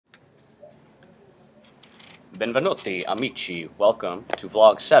Benvenuti, amici. Welcome to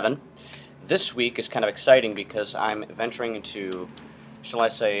Vlog 7. This week is kind of exciting because I'm venturing into, shall I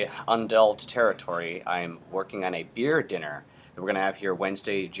say, undelved territory. I'm working on a beer dinner that we're going to have here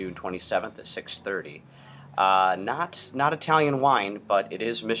Wednesday, June 27th at 6:30. Not Italian wine, but it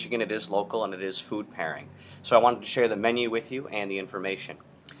is Michigan, it is local, and it is food pairing. So I wanted to share the menu with you and the information.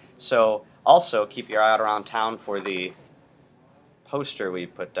 So also keep your eye out around town for the poster we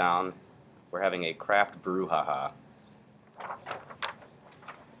put down. We're having a craft brouhaha.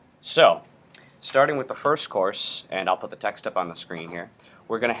 So, starting with the first course, and I'll put the text up on the screen here,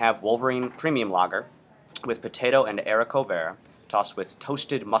 we're going to have Wolverine Premium Lager with potato and haricot vert, tossed with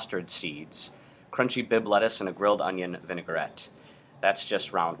toasted mustard seeds, crunchy bib lettuce, and a grilled onion vinaigrette. That's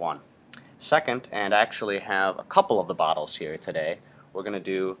just round one. Second, and I actually have a couple of the bottles here today, we're going to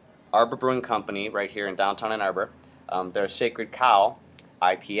do Arbor Brewing Company right here in downtown Ann Arbor. Their Sacred Cow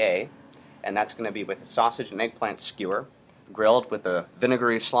IPA, and that's going to be with a sausage and eggplant skewer, grilled with a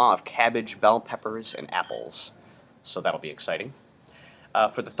vinegary slaw of cabbage, bell peppers, and apples. So that'll be exciting.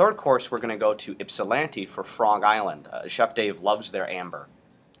 For the third course, we're going to go to Ypsilanti for Frog Island. Chef Dave loves their amber,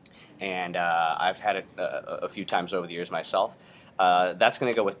 and I've had it a few times over the years myself. That's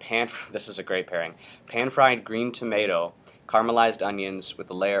going to go with this is a great pairing, pan-fried green tomato, caramelized onions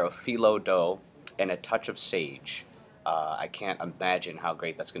with a layer of phyllo dough, and a touch of sage. I can't imagine how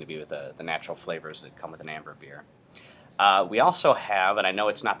great that's going to be with the natural flavors that come with an amber beer. We also have, and I know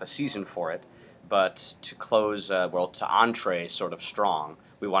it's not the season for it, but to close, to entree sort of strong,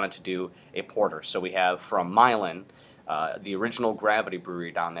 we wanted to do a porter. So we have from Milan, the original Gravity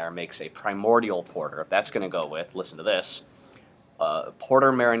Brewery down there makes a primordial porter. That's going to go with, listen to this,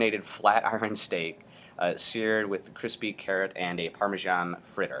 porter marinated flat iron steak, seared with crispy carrot and a Parmesan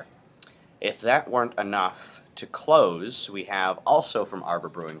fritter. If that weren't enough to close, we have also from Arbor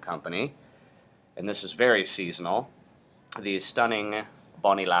Brewing Company, and this is very seasonal, the stunning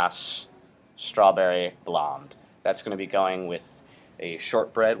Bonilas Strawberry Blonde. That's going to be going with a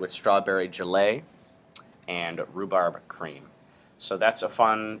shortbread with strawberry gelée and rhubarb cream. So that's a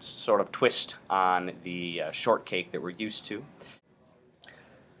fun sort of twist on the shortcake that we're used to.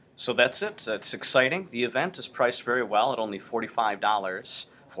 So that's it. That's exciting. The event is priced very well at only $45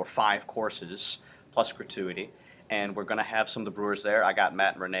 for 5 courses plus gratuity, and we're going to have some of the brewers there. I got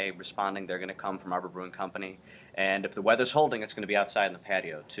Matt and Renee responding. They're going to come from Arbor Brewing Company, and if the weather's holding, it's going to be outside in the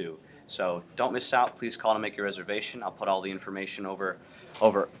patio too. So don't miss out. Please call to make your reservation. I'll put all the information over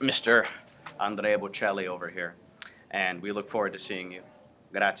Mr. Andrea Bocelli over here, and we look forward to seeing you.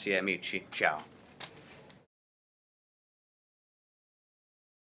 Grazie amici. Ciao.